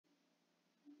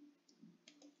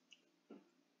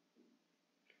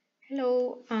Hello,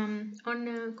 on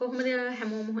කොහොමද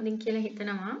හැමෝම හොඳින් කියලා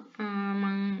හිතනවා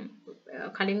මම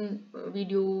කලින්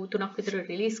වීඩියෝ 3ක් විතර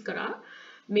රිලීස් කරා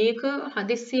මේක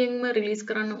හදිස්සියෙන්ම රිලීස්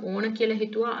කරන්න ඕන කියලා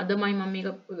හිතුවා අදමයි මම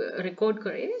මේක රෙකෝඩ්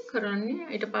කරන්නේ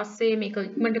ඊට පස්සේ මේක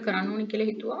ඉක්මනට කරන්න ඕනේ කියලා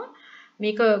හිතුවා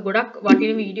මේක ගොඩක්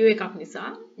වටින වීඩියෝ එකක් නිසා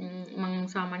මම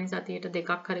සාමාන්‍ය සතියට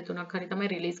දෙකක් හරි තුනක් හරි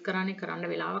තමයි රිලීස් කරන්න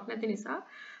වෙලාවක් නැති නිසා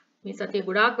මේ සතිය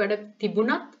ගොඩාක් වැඩ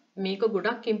තිබුණත් මේක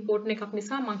ගොඩක් ඉම්පෝර්ටන්ට් එකක්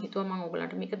නිසා මම හිතුවා මම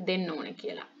ඔයගලන්ට මේක දෙන්න ඕනේ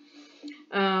කියලා.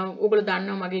 ඔයගොල්ලෝ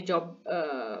දන්නවා මගේ ජොබ්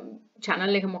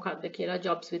channel එක මොකක්ද කියලා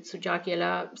jobs with Suja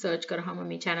කියලා search කරාම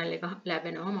මේ channel එක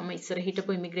ලැබෙනවා. මම ඉස්සර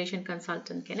හිටපු immigration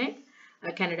consultant කෙනෙක්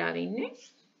කැනඩාවේ ඉන්නේ.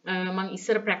 මම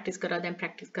ඉස්සර practice කරා දැන්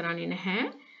practice කරන්නේ නැහැ.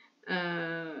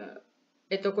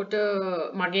 එතකොට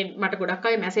මට ගොඩක්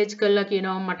අය message කරලා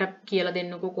කියනවා මට කියලා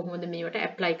දෙන්නකෝ කොහොමද මේවට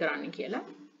apply කරන්න කියලා.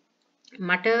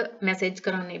 මට message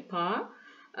කරන්න එපා.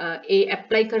 ඒ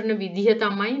ඇප්ලයි කරන විදිහ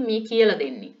තමයි මේ කියලා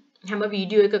දෙන්නේ. හැම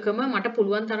වීඩියෝ එකකම මට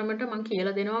පුළුවන් තරමට මම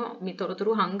කියලා දෙනවා මේ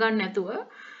තොරතුරු හංගන්න නැතුව.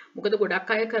 මොකද ගොඩක්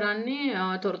අය කරන්නේ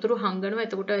තොරතුරු හංගනවා.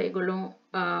 එතකොට ඒගොල්ලෝ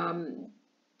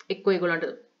එක්කෝ ඒගොල්ලන්ට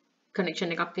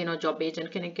කනෙක්ෂන් එකක් තියෙනවා ජොබ්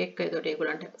ඒජන්ට් කෙනෙක් එක්ක. ඒකට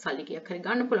ඒගොල්ලන්ට සල්ලි කීයක් හරි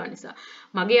ගන්න පුළුවන් නිසා.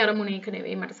 මගේ අරමුණ ඒක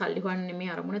නෙවෙයි. මට සල්ලි හොයන්න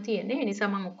නෙමෙයි අරමුණ තියෙන්නේ. ඒ නිසා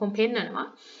මම ඔක්කොම පෙන්නනවා.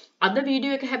 අද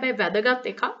වීඩියෝ එක හැබැයි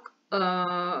වැදගත් එකක්.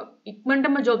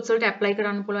 ඉක්මනටම ජොබ්ස් වලට ඇප්ලයි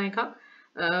කරන්න පුළුවන් එකක්.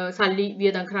 සල්ලි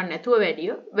වියදම් කරන්න නැතුව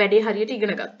වැඩේ හරියට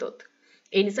ඉගෙන ගත්තොත්.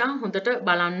 ඒ නිසා හොඳට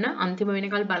බලන්න අන්තිම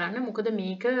වෙනකල් බලන්න මොකද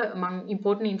මේක මම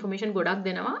ඉම්පෝර්ටන්ට් ඉන්ෆර්මේෂන් ගොඩක්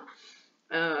දෙනවා.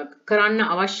 කරන්න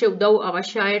අවශ්‍ය උදව්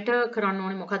අවශ්‍ය අයට කරන්න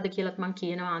ඕනේ මොකද්ද කියලාත් මම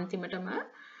කියනවා අන්තිමටම.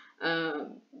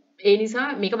 ඒ නිසා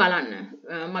මේක බලන්න.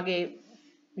 මගේ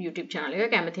YouTube channel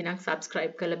එක කැමති නම්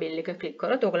subscribe කරලා bell එක click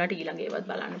කරොත් ඔයගලන්ට ඊළඟ ඒවත්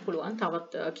බලන්න පුළුවන්.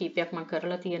 තවත් කීපයක් මම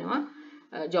කරලා තියෙනවා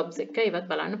jobs එක ඒවත්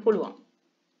බලන්න පුළුවන්.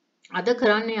 අද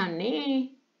කරන්න යන්නේ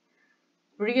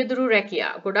රියදුරු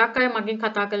රැකියා. ගොඩක් අය මගෙන්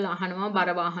කතා කරලා අහනවා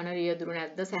බර වාහන රියදුරු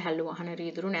නැද්ද සැහැල්ලු වාහන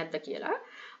රියදුරු නැද්ද කියලා.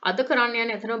 අද කරන්න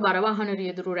යන්නේ අතන බර වාහන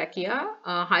රියදුරු රැකියා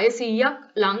 600ක්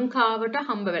ලංකාවට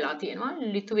හම්බ වෙලා තියෙනවා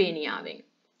ලිතුවේනියාවෙන්.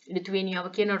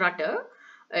 ලිතුවේනියාව කියන රට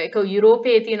ඒක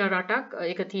යුරෝපයේ තියෙන රටක්.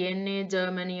 ඒක තියෙන්නේ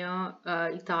ජර්මනිය,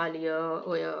 ඉතාලිය,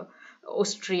 ඔය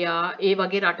ඔස්ට්‍රියා ඒ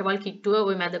වගේ රටවල්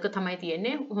කිට්ටුව ওই මැදක තමයි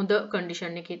තියෙන්නේ. හොඳ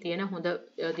කන්ඩිෂන් එකේ තියෙන හොඳ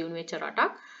දියුණු වෙච්ච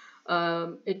රටක්.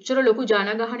 එච්චර ලොකු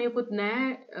ජනගහනයකුත්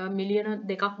නැහැ. මිලියන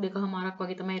 2.5ක්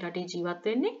වගේ තමයි රටේ ජීවත්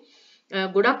වෙන්නේ.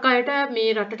 ගොඩක් අයට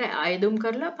මේ රටට අයදුම්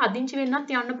කරලා පදිංචි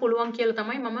වෙන්නත් යන්න පුළුවන් කියලා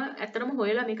තමයි මම ඇත්තටම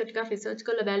හොයලා මේක ටිකක් රිසර්ච්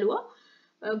කරලා බැලුවා.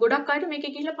 ගොඩක් අයට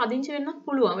මේකේ ගිහිල්ලා පදිංචි වෙන්නත්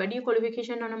පුළුවන්. වැඩි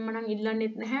ක්වොලිෆිකේෂන් අනම්මනම්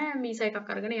ඉල්ලන්නෙත් නැහැ. වීසා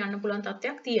එකක් අරගෙන යන්න පුළුවන්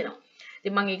තත්ත්වයක් තියෙනවා.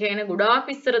 ඉතින් මම ඒක ගැන ගොඩාක්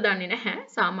විස්තර දන්නේ නැහැ.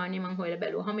 සාමාන්‍ය මම හොයලා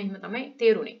බැලුවාම එහෙම තමයි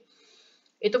තේරුනේ.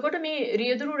 එතකොට මේ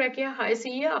රියදුරු රැකියා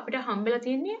 600 අපිට හම්බෙලා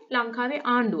තියෙන්නේ ලංකාවේ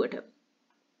ආණ්ඩුවට.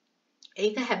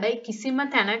 ඒක හැබැයි කිසිම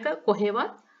තැනක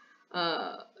කොහෙවත්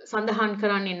සඳහන්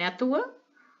කරන්නේ නැතුව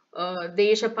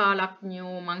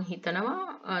දේශපාලඥයෝ මං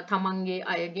හිතනවා තමන්ගේ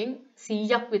අයගෙන්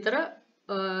 100ක් විතර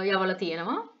යවලා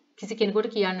තියෙනවා. කිසි කෙනෙකුට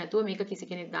කියන්නේ නැතුව මේක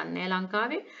කිසි කෙනෙක් දන්නේ නැහැ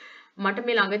ලංකාවේ. මට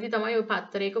මේ ළඟදී තමයි ওই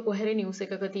පත්තරයක කොහෙරි නිවුස්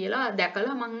එකක තියලා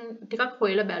දැකලා මං ටිකක්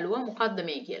හොයලා බැලුවා මොකද්ද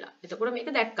මේ කියලා. එතකොට මේක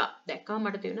දැක්කා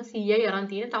මට තේරුණා 100යි අරන්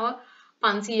තියෙන තව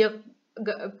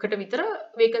 500කට විතර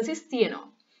vacancies තියෙනවා.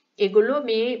 ඒගොල්ලෝ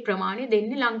මේ ප්‍රමාණය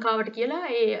දෙන්නේ ලංකාවට කියලා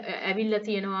ඇවිල්ලා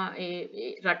තියෙනවා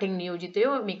ඒ රටින්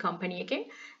නියෝජිතයෝ මේ කම්පැනි එකෙන්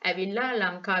ඇවිල්ලා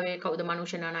ලංකාවේ කවුද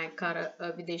මනුෂ්‍ය නායකකාර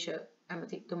විදේශ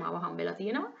ඇමතිතුමාව හම්බෙලා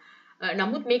තියෙනවා.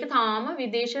 නමුත් මේක තාම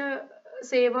විදේශ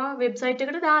සේවා වෙබ්සයිට්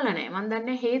එකට දාලා නැහැ. මම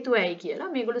දන්නේ හේතුව ඇයි කියලා.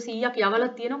 මේගොල්ලෝ 100ක් යවලා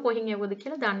තියෙනවා කොහෙන් යවුවද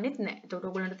කියලා දන්නෙත් නැහැ. ඒකට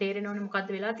ඔයගොල්ලන්ට තේරෙනවනේ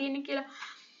මොකද්ද වෙලා තියෙන්නේ කියලා.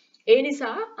 ඒ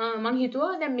නිසා මම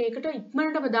හිතුවා දැන් මේකට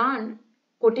ඉක්මනටම දාන්න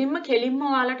කොටින්ම කෙලින්ම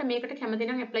ඔයාලට මේකට කැමති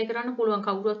නම් ඇප්ලයි කරන්න පුළුවන්.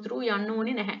 කවුරුත් through යන්න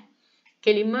ඕනේ නැහැ.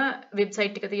 කෙලින්ම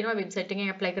වෙබ්සයිට් එක තියෙනවා. වෙබ්සයිට්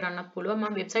එකෙන් ඇප්ලයි කරන්නත් පුළුවන්.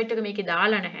 මම වෙබ්සයිට් එක මේකේ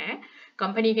දාලා නැහැ.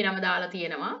 කම්පැනි එකේ නම දාලා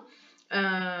තියෙනවා.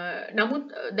 නමුත්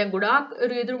දැන් ගොඩාක්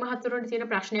රියදුරු මහත්වරුන්ට තියෙන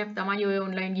ප්‍රශ්නයක් තමයි ඔය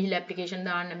ඔන්ලයින් ගිහිල්ලා ඇප්ලිකේෂන්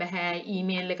දාන්න බෑ.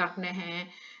 ඊමේල් එකක් නැහැ.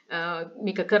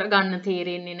 මේක කරගන්න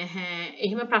තේරෙන්නේ නැහැ.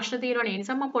 එහෙම ප්‍රශ්න තියෙනවනේ. ඒ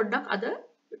නිසා මම පොඩ්ඩක් අද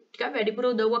ටිකක් වැඩිපුර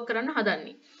උදව්වක් කරන්න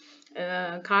හදන්නේ.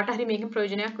 කාට හරි මේකෙන්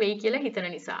ප්‍රයෝජනයක් වෙයි කියලා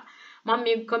හිතන නිසා. මම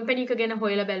මේ කම්පැනි එක ගැන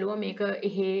හොයලා බැලුවා. මේක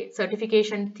එහෙ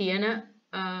සර්ටිෆිකේෂන් තියෙන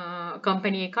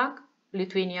කම්පැනි එකක්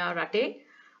ලිතුවේනියා රටේ.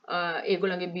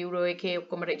 ඒගොල්ලන්ගේ බියුරෝ එකේ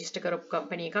ඔක්කොම රෙජිස්ටර් කරපු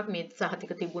කම්පැනි එකක්. මේ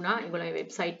සහතික තිබුණා ඒගොල්ලන්ගේ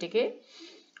වෙබ්සයිට් එකේ.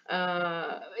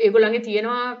 ඒගොල්ලන්ගේ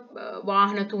තියෙනවා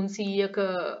වාහන 300ක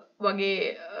වගේ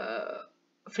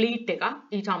ෆ්ලීට් එකක්.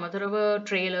 ඊට අමතරව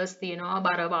ට්‍රේලර්ස් තියෙනවා,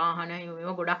 බර වාහන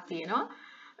ඒවා ගොඩක් තියෙනවා.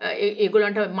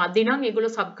 ඒගොල්ලන්ට මදි නම්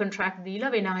ඒගොල්ලෝ සබ් කොන්ට්‍රැක්ට්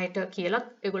දීලා වෙන අයට කියලා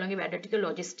ඒගොල්ලන්ගේ වැඩ ටික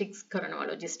ලොජිස්ටික්ස් කරනවා.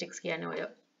 ලොජිස්ටික්ස් කියන්නේ ඔය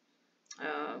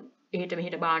එහෙට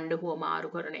මෙහෙට භාණ්ඩ හුවමාරු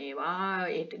කරන ඒවා,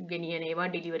 ඒට ගෙනියන ඒවා,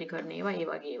 ඩිලිවරි කරන ඒවා, ඒ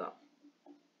වගේ ඒවා.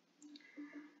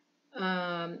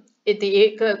 ඉතින්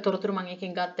ඒක තොරතුරු මම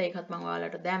එකෙන් ගත්ත එකත් මම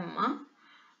ඔයාලට දැම්මා.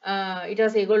 ඊට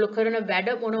පස්සේ ඒගොල්ලෝ කරන වැඩ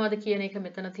මොනවද කියන එක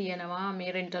මෙතන තියෙනවා.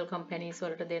 මේ රෙන්ටල් කම්පැනිස්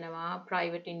වලට දෙනවා,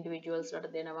 ප්‍රයිවට් ඉන්ඩිවිජුවල්ස්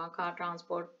වලට දෙනවා, කාර්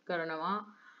ට්‍රාන්ස්පෝර්ට් කරනවා,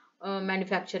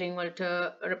 මැනුෆැක්චරින් වලට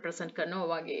රෙප්‍රසන්ට්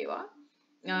කරනවා වගේ ඒවා.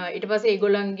 ඊට පස්සේ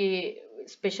ඒගොල්ලන්ගේ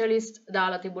ස්පෙෂලිස්ට්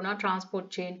දාලා තිබුණා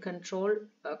transport chain control,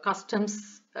 customs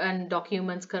and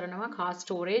documents කරනවා, කාර්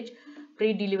ස්ටෝරේජ්,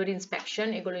 ප්‍රී ඩිලිවරි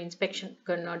ඉන්ස්පෙක්ෂන් ඒගොල්ලෝ ඉන්ස්පෙක්ෂන්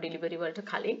කරනවා ඩිලිවරි වලට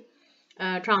කලින්.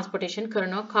 ट्रांसपोर्टेशन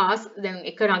කරනවා කාස් දැන්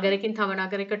එක නගරයකින් තව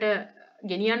නගරයකට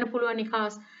ගෙනියන්න පුළුවන්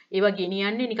කාස් ඒවා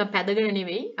ගෙනියන්නේ නිකන් පැදගෙන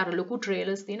නෙවෙයි අර ලොකු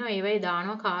ට්‍රේලර්ස් තියෙනවා ඒවයි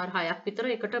දානවා කාර් 6ක් විතර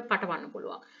එකට පටවන්න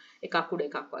පුළුවන් එකක් උඩ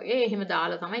එකක් වගේ එහෙම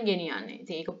දාලා තමයි ගෙනියන්නේ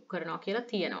ඉතින් ඒක කරනවා කියලා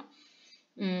තියෙනවා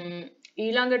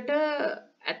ඊළඟට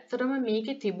ඇත්තටම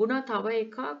මේකේ තිබුණා තව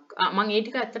එකක් මම ඒ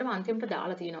ටික ඇත්තටම අන්තිමට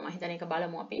දාලා තියෙනවා මම හිතන්නේ ඒක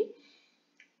බලමු අපි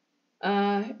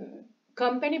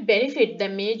company benefit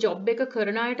දැන් මේ job එක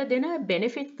කරන අයට දෙන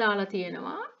benefit දාලා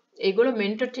තියෙනවා ඒගොල්ලෝ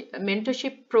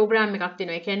mentorship program එකක්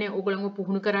තියෙනවා ඒ කියන්නේ ඕගොල්ලන්ව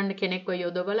පුහුණු කරන්න කෙනෙක්ව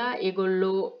යොදවලා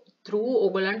ඒගොල්ලෝ through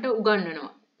ඕගොල්ලන්ට උගන්වනවා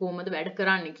කොහොමද වැඩ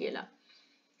කරන්න කියලා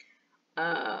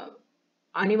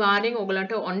අනිවාර්යෙන්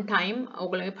ඕගොල්ලන්ට on time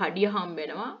ඕගොල්ලන්ගේ පඩිය හම්බ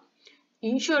වෙනවා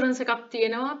ඉන්ෂුරන්ස් එකක්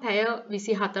තියෙනවා පැය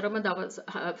 24ම දවස්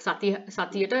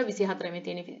සතියට 24 මේ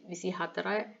තියෙන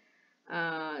 24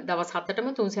 දවස් 7ටම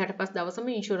 365 දවසම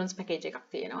ඉන්ෂුරන්ස් පැකේජ් එකක්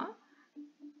තියෙනවා.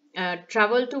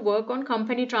 travel to work on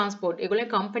company transport. ඒගොල්ලෝ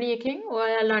කම්පැනි එකෙන්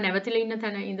ඔයාලා නැවතිලා ඉන්න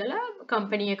තැන ඉඳලා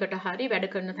කම්පැනි එකට හරි වැඩ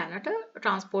කරන තැනට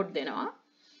ට්‍රාන්ස්පෝර්ට් දෙනවා.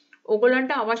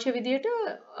 ඕගොල්ලන්ට අවශ්‍ය විදියට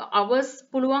hours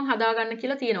පුළුවන් හදාගන්න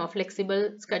කියලා තියෙනවා. flexible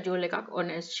schedule එකක්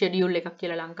on schedule එකක්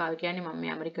කියලා ලංකාවේ කියන්නේ මම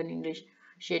මේ American English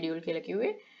schedule කියලා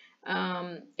කිව්වේ.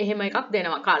 එහෙම එකක්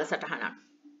දෙනවා කාලසටහනක්.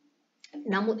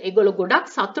 නමුත් ඒගොල්ලෝ ගොඩක්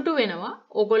සතුටු වෙනවා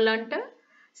ඕගොල්ලන්ට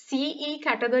CE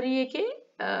කැටගරි එකේ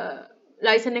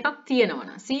ලයිසන් එකක්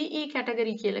තියෙනවනම් CE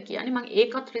කැටගරි කියලා කියන්නේ මම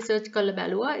ඒකත් රිසර්ච් කරලා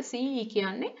බැලුවා CE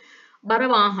කියන්නේ බර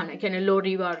වාහන කියන්නේ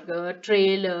ලෝරි වර්ග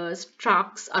ට්‍රේලර්ස්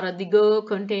ට්‍රක්ස් අර දිග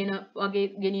කන්ටේනර් වගේ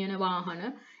ගෙනියන වාහන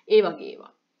ඒ වගේ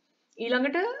ඒවා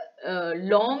ඊළඟට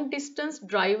long distance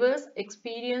drivers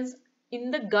experience in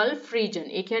the Gulf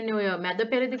region ඒ කියන්නේ ඔය මැද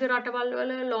පෙරදිග රටවල්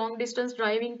වල long distance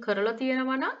driving කරලා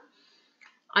තියෙනවා නම්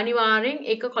අනිවාර්යෙන්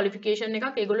ඒක ක්වොලිෆිකේෂන්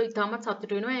එකක් ඒගොල්ලෝ ඉතාමත්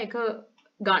සතුටු වෙනවා ඒක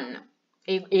ගන්න.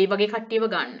 ඒ වගේ කට්ටියව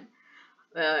ගන්න.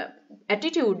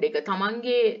 ඇටිටියුඩ් එක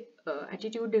තමන්ගේ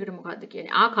ඇටිටියුඩ් එකට මොකක්ද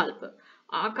කියන්නේ?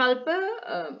 ආකල්ප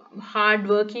hard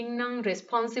working නම්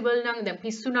responsible නම් දැන්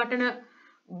පිස්සු නටන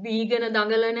බීගෙන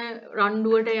දඟලන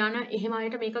රණ්ඩුවට යන එහෙම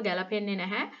අයට මේක ගැලපෙන්නේ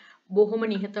නැහැ. බොහොම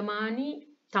නිහතමානී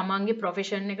තමන්ගේ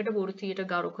ප්‍රොෆෙෂන් එකට වෘත්තියට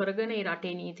ගරු කරගෙන ඒ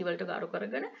රටේ නීති වලට ගරු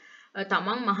කරගෙන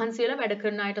තමන් මහන්සි වෙලා වැඩ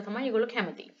කරන අයට තමයි ඒගොල්ලෝ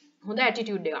කැමති. හොඳ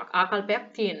ඇටිටියුඩ් එකක් ආකල්පයක්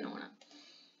තියෙන්න ඕන.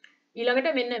 ඊළඟට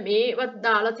මෙන්න මේවත්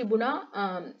දාලා තිබුණා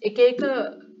එක එක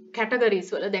කැටගරිස්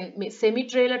වල දැන් මේ semi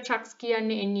trailer trucks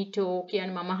කියන්නේ NETO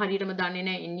කියන්නේ මම හරියටම දන්නේ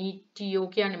නැහැ NETO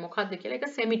කියන්නේ මොකක්ද කියලා. ඒක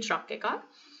semi truck එකක්.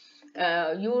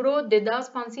 යූරෝ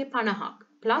 2550ක්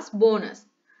plus bonus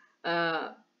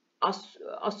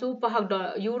 85ක්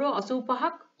යූරෝ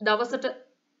 85ක් දවසට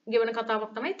ගෙවන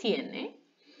කතාවක් තමයි තියෙන්නේ.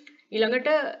 ඊළඟට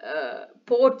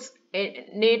පෝට්ස්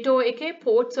නේටෝ එකේ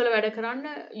පෝට්ස් වල වැඩ කරන්න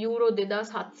යූරෝ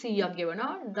 2700ක් ගෙවනවා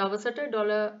දවසට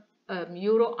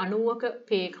යූරෝ 90ක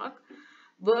පේ එකක්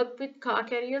work with car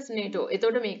carriers NATO.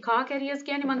 එතකොට මේ car carriers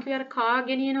කියන්නේ මම කිව්වා අර කාර්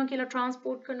ගෙනියනවා කියලා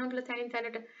ට්‍රාන්ස්පෝර්ට් කරනවා කියලා තැනින්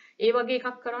තැනට ඒ වගේ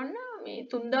එකක් කරන්න මේ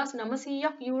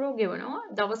 3900ක් යූරෝ ගෙවනවා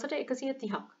දවසට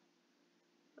 130ක්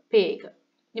පේ එක.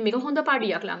 ඉතින් මේක හොඳ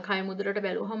පඩියක් ලංකාවේ මුදලට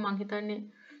බැලුවහම මම හිතන්නේ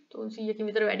 300කින්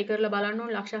විතර වැඩි කරලා බලන්න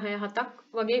ඕන ලක්ෂ 6-7ක්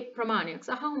වගේ ප්‍රමාණයක්.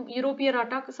 සහ යුරෝපීය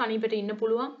රටක් සනීපෙට ඉන්න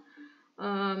පුළුවන්.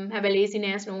 හැබැයි ලේසි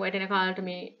නෑ ස්නෝ වැටෙන කාලට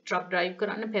මේ ට්‍රක් ඩ්‍රයිව්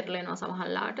කරන්න පෙරලෙනවා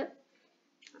සමහරලාට.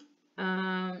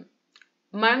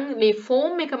 මම මේ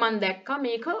ෆෝම් එක මම දැක්කා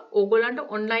මේක ඕගොල්ලන්ට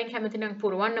ඔන්ලයින් කැමති නම්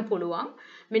පුරවන්න පුළුවන්.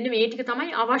 මෙන්න මේ ටික තමයි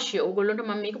අවශ්‍ය. ඕගොල්ලන්ට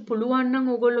මම මේක පුළුවන් නම්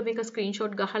ඕගොල්ලෝ මේක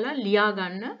ස්ක්‍රීන්ෂොට් ගහලා ලියා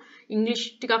ගන්න. ඉංග්‍රීසි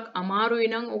ටිකක් අමාරුයි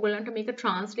නම් ඕගොල්ලන්ට මේක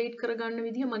ට්‍රාන්ස්ලේට් කරගන්න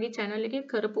විදිය මගේ channel එකේ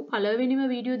කරපු පළවෙනිම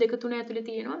වීඩියෝ 2-3 ඇතුලේ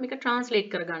තියෙනවා මේක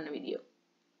ට්‍රාන්ස්ලේට් කරගන්න විදිය.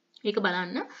 ඒක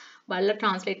බලන්න. බලලා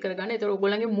ට්‍රාන්ස්ලේට් කරගන්න. ඒතර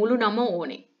ඕගොල්ලන්ගේ මුළු නම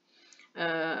ඕනේ.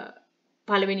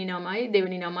 පළවෙනි නමයි,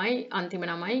 දෙවෙනි නමයි,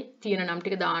 අන්තිම නමයි තියෙන නම්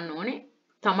ටික දාන්න ඕනේ.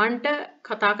 තමන්ට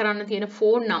කතා කරන්න තියෙන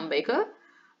ෆෝන් නම්බර් එක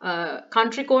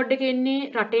country code එකේ ඉන්නේ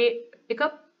රටේ එක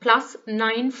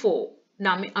 +94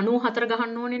 94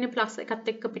 ගහන්න ඕනේනේ plus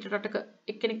එකත් එක්ක පිට රටක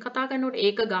එක්කෙනෙක් කතා කරනකොට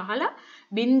ඒක ගහලා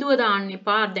බිඳුව දාන්න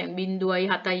එපා. දැන්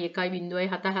 0.71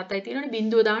 0.77 තියෙනවනේ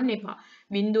බිඳුව දාන්න එපා.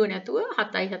 බිඳුව නැතුව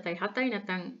 777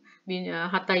 නැත්නම්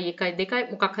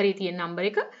 712 මොකක් හරි තියෙන නම්බර්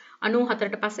එක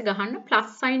 94ට පස්සේ ගහන්න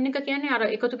plus sign එක කියන්නේ අර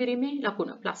එකතු කිරීමේ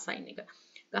ලකුණ plus sign එක.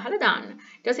 ගහලා දාන්න.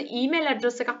 ඊට පස්සේ ඊමේල්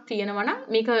ඇඩ්‍රස් එකක් තියෙනවා නම්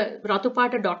මේක රතු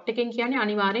පාට ඩොට් එකෙන් කියන්නේ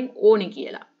අනිවාර්යෙන් ඕනේ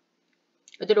කියලා.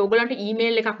 එතකොට ඕගොල්ලන්ට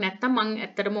ඊමේල් එකක් නැත්තම් මම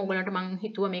ඇත්තටම ඕගොල්ලන්ට මම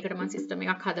හිතුවා මේකට මම සිස්ටම්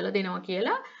එකක් හදලා දෙනවා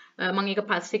කියලා. මම ඒක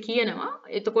පස්සේ කියනවා.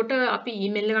 එතකොට අපි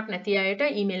ඊමේල් එකක් නැති අයට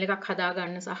ඊමේල් එකක් හදා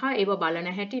ගන්න සහ ඒව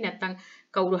බලන හැටි නැත්තම්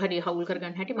කවුරු හරි හවුල්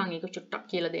කරගන්න හැටි මම ඒක චුට්ටක්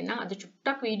කියලා දෙන්නම්. අද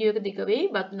චුට්ටක් වීඩියෝ එක දිග වෙයි.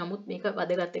 නමුත් මේක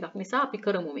වැදගත් එකක් නිසා අපි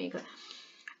කරමු මේක.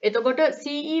 එතකොට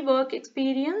CE work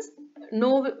experience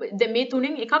මේ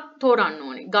තුනෙන් එකක් තෝරන්න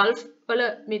ඕනේ. ගල්ෆ් වල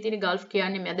මේ තියෙන ගල්ෆ්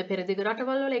කියන්නේ මැද පෙරදිග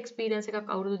රටවල් වල එක්ස්පීරියන්ස්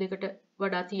එකක් අවුරුදු 2කට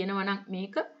වඩා තියෙනවා නම්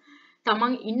මේක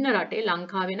තමන් ඉන්න රටේ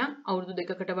ලංකාවේ නම් අවුරුදු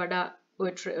 2කට වඩා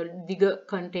ඔය දිග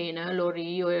කන්ටේනර් ලොරි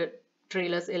ඔය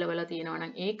ට්‍රේලර්ස් එලවලා තියෙනවා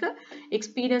නම් ඒක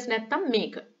එක්ස්පීරියන්ස් නැත්තම්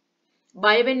මේක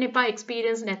බය වෙන්න එපා.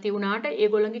 එක්ස්පීරියන්ස් නැති වුණාට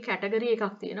ඒගොල්ලන්ගේ කැටගරි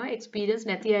එකක් තියෙනවා. එක්ස්පීරියන්ස්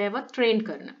නැති අයවත් ට්‍රේන්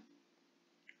කරන.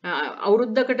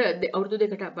 අවුරුදු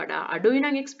 2කට වඩා අඩුයි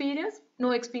නම් එක්ස්පීරියන්ස්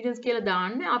no experience කියලා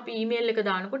දාන්න. අපි ඊමේල් එක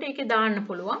දානකොට ඒකේ දාන්න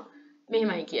පුළුවන්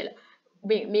මෙහෙමයි කියලා.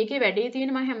 මේකේ වැඩේ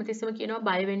තියෙන මම හැමතිස්සෙම කියනවා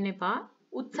බය වෙන්න එපා.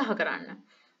 උත්සාහ කරන්න.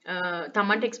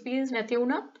 තමන්ට එක්ස්පීරියන්ස් නැති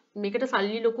වුණත් මේකට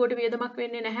සල්ලි ලොකුවට වියදමක්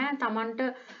වෙන්නේ නැහැ. තමන්ට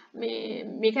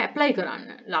මේක ඇප්ලයි කරන්න.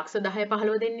 ලක්ෂ 10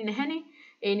 15 දෙන්නේ නැහනේ.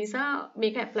 ඒ නිසා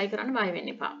මේක ඇප්ලයි කරන්න බය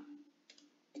වෙන්න එපා.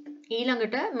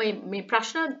 ඊළඟට මේ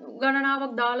ප්‍රශ්න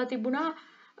ගණනාවක් දාලා තිබුණා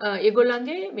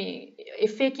ඒගොල්ලන්ගේ මේ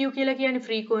FAQ කියලා කියන්නේ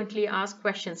frequently asked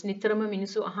questions නිතරම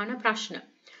මිනිස්සු අහන ප්‍රශ්න.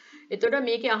 එතකොට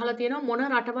මේකේ අහලා තියෙනවා මොන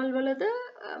රටවල් වලද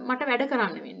මට වැඩ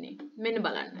කරන්න වෙන්නේ. මෙන්න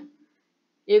බලන්න.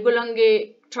 ඒගොල්ලන්ගේ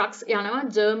ට්‍රක්ස් යනවා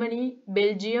Germany,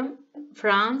 Belgium,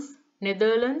 France,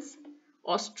 Netherlands,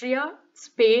 ඕස්ට්‍රියා,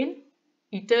 Spain,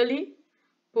 ඉටලි,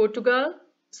 පෝර්තුගල්,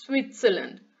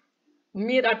 Switzerland.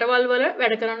 මේ රටවල් වල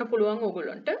වැඩ කරන්න පුළුවන්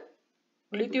ඕගොල්ලන්ට.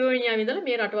 ලිතුවේනියා ඉඳලා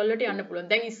මේ රටවල් වලට යන්න පුළුවන්.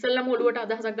 දැන් ඉස්සෙල්ලාම ඔළුවට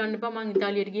අදහසක් ගන්න එපා මං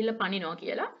ඉතාලියට ගිහිල්ලා පනිනවා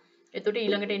කියලා. එතකොට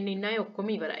ඊළඟට එන්න ඉන්න අය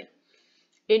ඔක්කොම ඉවරයි.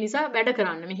 ඒ නිසා වැඩ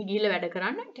කරන්න. මෙහි ගිහිල්ලා වැඩ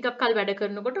කරන්න. ටිකක් කල් වැඩ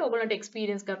කරනකොට ඔයගොල්ලන්ට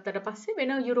එක්ස්පීරියන්ස් ගත්තට පස්සේ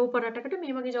වෙන යුරෝප රටකට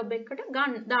මේ වගේ ජොබ් එකකට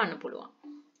දාන්න පුළුවන්.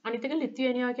 අනිත් එක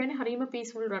ලිතුවේනියා කියන්නේ හරිම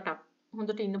පීස්ෆුල් රටක්.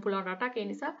 හොඳට ඉන්න පුළුවන් රටක්. ඒ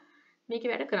නිසා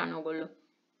මේකේ වැඩ කරන්න ඕගොල්ලෝ.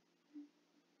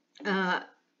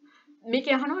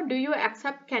 මේකේ අහනවා do you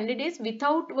accept candidates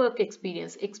without work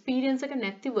experience? experience එක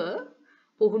නැතිව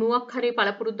පුහුණුවක් හරි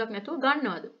පළපුරුද්දක් නැතුව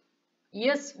ගන්නවද?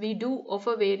 Yes, we do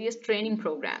offer various training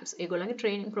programs. ඒගොල්ලන්ගේ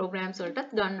training programs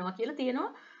වලටත් ගන්නවා කියලා තියෙනවා.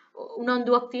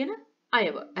 උනන්දුවක් තියෙන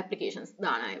අයව applications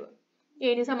දාන අයව.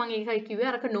 ඒ නිසා මම ඒකයි කිව්වේ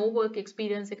අරක no work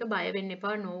experience එක බය වෙන්න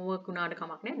එපා. no work උනාට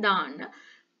කමක් නැහැ. දාන්න.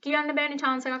 කියන්න බෑනේ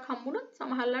chance එකක් හම්බුනොත්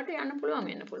සමහරලාට යන්න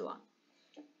පුළුවන් වෙන්න පුළුවන්.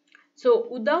 So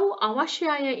උදව් අවශ්‍ය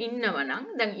අය ඉන්නවනම්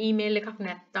දැන් ඊමේල් එකක්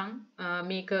නැත්තම්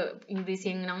මේක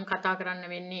ඉංග්‍රීසියෙන් නම් කතා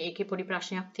කරන්න වෙන්නේ ඒකේ පොඩි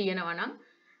ප්‍රශ්නයක් තියෙනවා නම්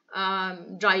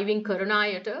ඩ්‍රයිවිං කරන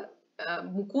අයට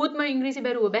මුකුත්ම ඉංග්‍රීසි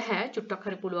බැරුව බෑ චුට්ටක්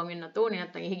හරි පුළුවන් වෙන්නත් ඕනේ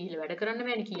නැත්තම් එහෙ ගිහලා වැඩ කරන්න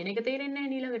බෑනේ කියන එක තේරෙන්නේ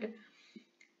නැහැ ඊළඟට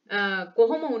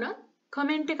කොහොම වුණත්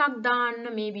කමෙන්ට් එකක්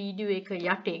දාන්න මේ වීඩියෝ එක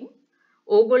යටින්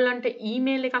ඕගොල්ලන්ට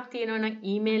ඊමේල් එකක් තියෙනවා නම්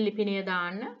ඊමේල් ලිපිනය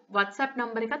දාන්න WhatsApp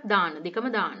නම්බර් එකක් දාන්න දෙකම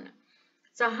දාන්න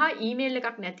සහ ඊමේල්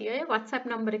එකක් නැති අය WhatsApp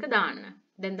නම්බර් එක දාන්න.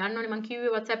 දැන් දන්නවනේ මම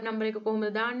කිව්වේ WhatsApp නම්බර් එක කොහොමද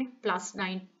දාන්නේ?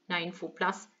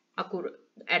 +994+ අකුර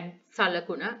ඇඩ්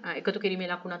සලකුණ එකතු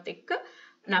කිරීමේ ලකුණත් එක්ක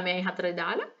 94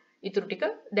 දාලා ඊටු ටික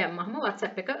දැම්මහම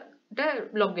WhatsApp එකට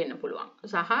ලොග් වෙන්න පුළුවන්.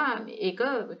 සහ ඒක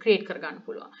ක්‍රියේට් කරගන්න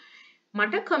පුළුවන්.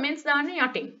 මට කමෙන්ට්ස් දාන්න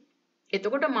යටින්.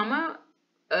 එතකොට මම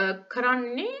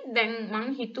කරන්නේ දැන් මං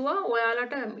හිතුවා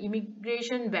ඔයාලට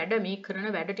ඉමිග්‍රේෂන් වැඩ මේ කරන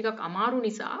වැඩ ටිකක් අමාරු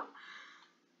නිසා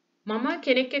මම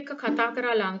කෙනෙක් එක්ක කතා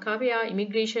කරා ලංකාවේ යා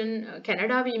ඉමිග්‍රේෂන්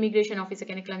කැනඩාවේ ඉමිග්‍රේෂන් ඔෆිසර්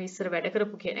කෙනෙක් ළඟ ඉස්සර වැඩ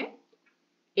කරපු කෙනෙක්.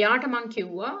 එයාට මං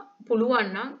කිව්වා පුළුවන්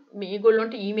නම්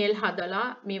මේගොල්ලන්ට ඊමේල් හදලා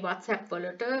මේ WhatsApp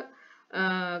වලට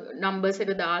නම්බර්ස්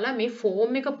එක දාලා මේ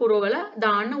ෆෝම් එක පුරවලා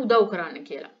දාන්න උදව් කරන්න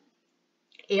කියලා.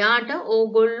 එයාට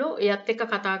ඕගොල්ලෝ එයත් එක්ක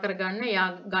කතා කරගන්න එයා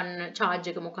ගන්න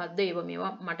charge එක මොකද්ද ඒව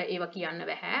මේවා මට ඒව කියන්න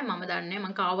බෑ. මම දන්නේ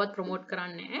මං කාවවත් ප්‍රොමෝට්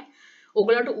කරන්නේ නැහැ.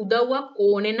 ඕගොල්ලන්ට උදව්වක්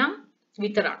ඕනේ නම්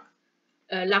විතරක්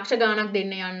ලක්ෂ ගාණක්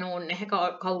දෙන්න යන්න ඕනේ නැහැ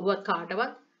කවුරුවත්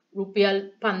කාටවත් රුපියල්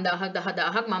 5000ක්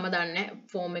 10000ක් මම දන්නේ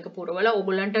ෆෝම් එක පුරවලා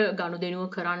ඕගොල්ලන්ට ගනුදෙනුව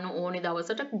කරන්න ඕනේ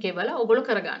දවසට ගෙවලා ඕගොල්ලෝ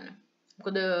කරගන්න.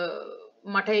 මොකද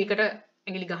මට ඒකට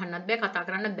ඇඟිලි ගහන්නත් බෑ කතා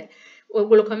කරන්නත් බෑ.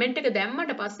 ඕගොල්ලෝ කමෙන්ට් එක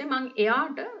දැම්මට පස්සේ මම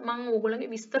එයාට මම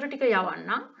ඕගොල්ලන්ගේ විස්තර ටික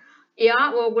යවන්නම්. එයා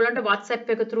ඕගොල්ලන්ට WhatsApp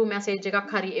එක through message එකක්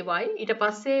හරි එවයි. ඊට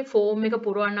පස්සේ ෆෝම් එක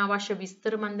පුරවන්න අවශ්‍ය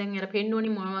විස්තර මම දැන් අර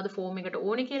පෙන්නෝනේ මොනවද ෆෝම් එකට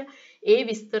ඕනේ කියලා. ඒ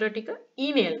විස්තර ටික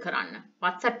ඊමේල් කරන්න.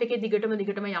 WhatsApp එකේ දිගටම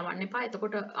යවන්න එපා.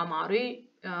 එතකොට අමාරුයි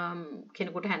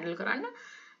කෙනෙකුට හැන්ඩල් කරන්න.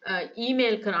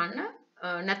 ඊමේල් කරන්න.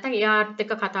 නැත්නම් එයාත්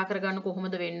එක්ක කතා කරගන්න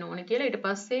කොහොමද වෙන්න ඕනේ කියලා. ඊට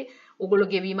පස්සේ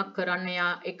ඕගොල්ලෝ ගෙවීමක් කරන්න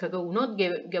යා එකක වුණොත්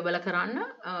ගෙවලා කරන්න.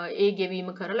 ඒ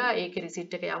ගෙවීම කරලා ඒකේ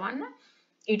රිසිට් එක යවන්න.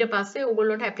 ඊට පස්සේ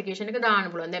ඕගොල්ලන්ට ඇප්ලිකේෂන් එක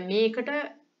දාන්න පුළුවන්. දැන් මේකට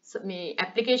මේ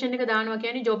ඇප්ලිකේෂන් එක දානවා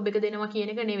කියන්නේ ජොබ් එක දෙනවා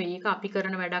කියන එක නෙවෙයි. ඒක අපි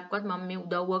කරන වැඩක්වත් මම මේ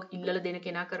උදව්වක් ඉල්ලලා දෙන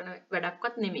කෙනා කරන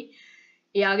වැඩක්වත් නෙමෙයි.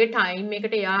 එයාගේ ටයිම්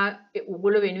එකට එයා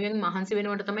උගොල්ලෝ වෙනුවෙන් මහන්සි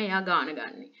වෙනවට තමයි එයා ගාන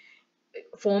ගන්නෙ.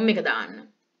 ෆෝම් එක දාන්න.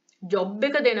 ජොබ්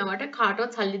එක දෙනවට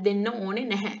කාටවත් සල්ලි දෙන්න ඕනේ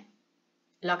නැහැ.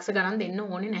 ලක්ෂ ගණන් දෙන්න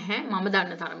ඕනේ නැහැ. මම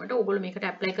දන්න තරමට ඕගොල්ලෝ මේකට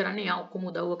ඇප්ලයි කරන්න එයා ඔක්කොම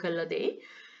උදව්ව කරලා දෙයි.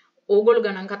 ඕගොල්ලෝ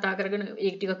ගණන් කතා කරගෙන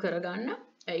ඒක ටික කරගන්න.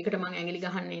 ඒකට මම ඇඟිලි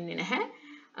ගහන්න ඉන්නේ නැහැ.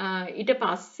 ඊට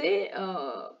පස්සේ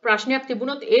ප්‍රශ්නයක්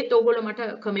තිබුණොත් ඒත් ඕගොල්ලෝ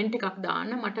මට කමෙන්ට් එකක්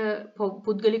දාන්න. මට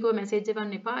පුද්ගලිකව මැසේජ් එකක්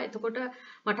එපා. එතකොට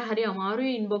මට හරි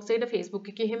අමාරුයි ඉන්බොක්ස් එකට Facebook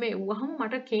එකේ එහෙම එව්වහම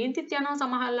මට කේන්තිත් යනවා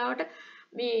සමහර ලාවට.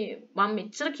 මේ මම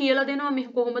මෙච්චර කියලා දෙනවා මේ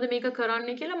කොහොමද මේක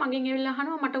කරන්නේ කියලා මගෙන් ඇවිල්ලා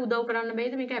අහනවා මට උදව් කරන්න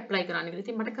බෑද මේක ඇප්ලයි කරන්න කියලා.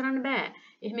 ඉතින් මට කරන්න බෑ.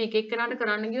 එහෙම එක එක්කෙනාට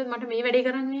කරන්න ගියොත් මට මේ වැඩේ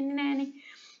කරන්න වෙන්නේ නෑනේ.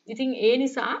 ඉතින් ඒ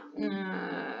නිසා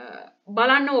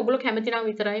බලන්න ඔයගොල්ලෝ කැමති නම්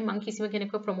විතරයි මම කිසිම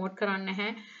කෙනෙක්ව ප්‍රොමෝට් කරන්නේ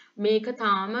නැහැ. මේක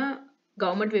තාම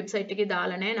ගවර්න්මන්ට් වෙබ්සයිට් එකේ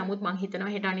දාලා නැහැ. නමුත් මම හිතනවා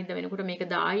හෙට අනිද්දා වෙනකොට මේක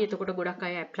දායි. එතකොට ගොඩක්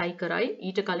අය ඇප්ලයි කරයි.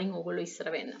 ඊට කලින් ඔයගොල්ලෝ ඉස්සර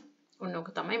වෙන්න. ඔන්න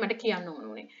ඔක තමයි මට කියන්න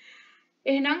ඕන උනේ.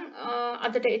 එහෙනම්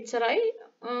අදට එච්චරයි.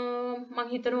 මම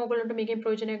හිතනවා ඔයගොල්ලන්ට මේකෙන්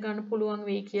ප්‍රයෝජනයක් ගන්න පුළුවන්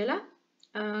වෙයි කියලා.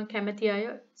 කැමති අය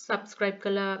subscribe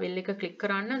කරලා bell එක click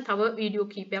කරන්න. තව වීඩියෝ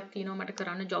කීපයක් තියෙනවා මට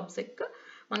කරන්න jobs එක්ක.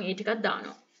 මම ඒ ටිකක්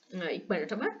දානවා.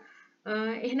 ඉක්මනටම.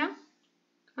 එහෙනම්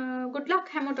good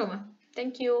luck හැමෝටම.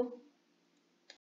 Thank you.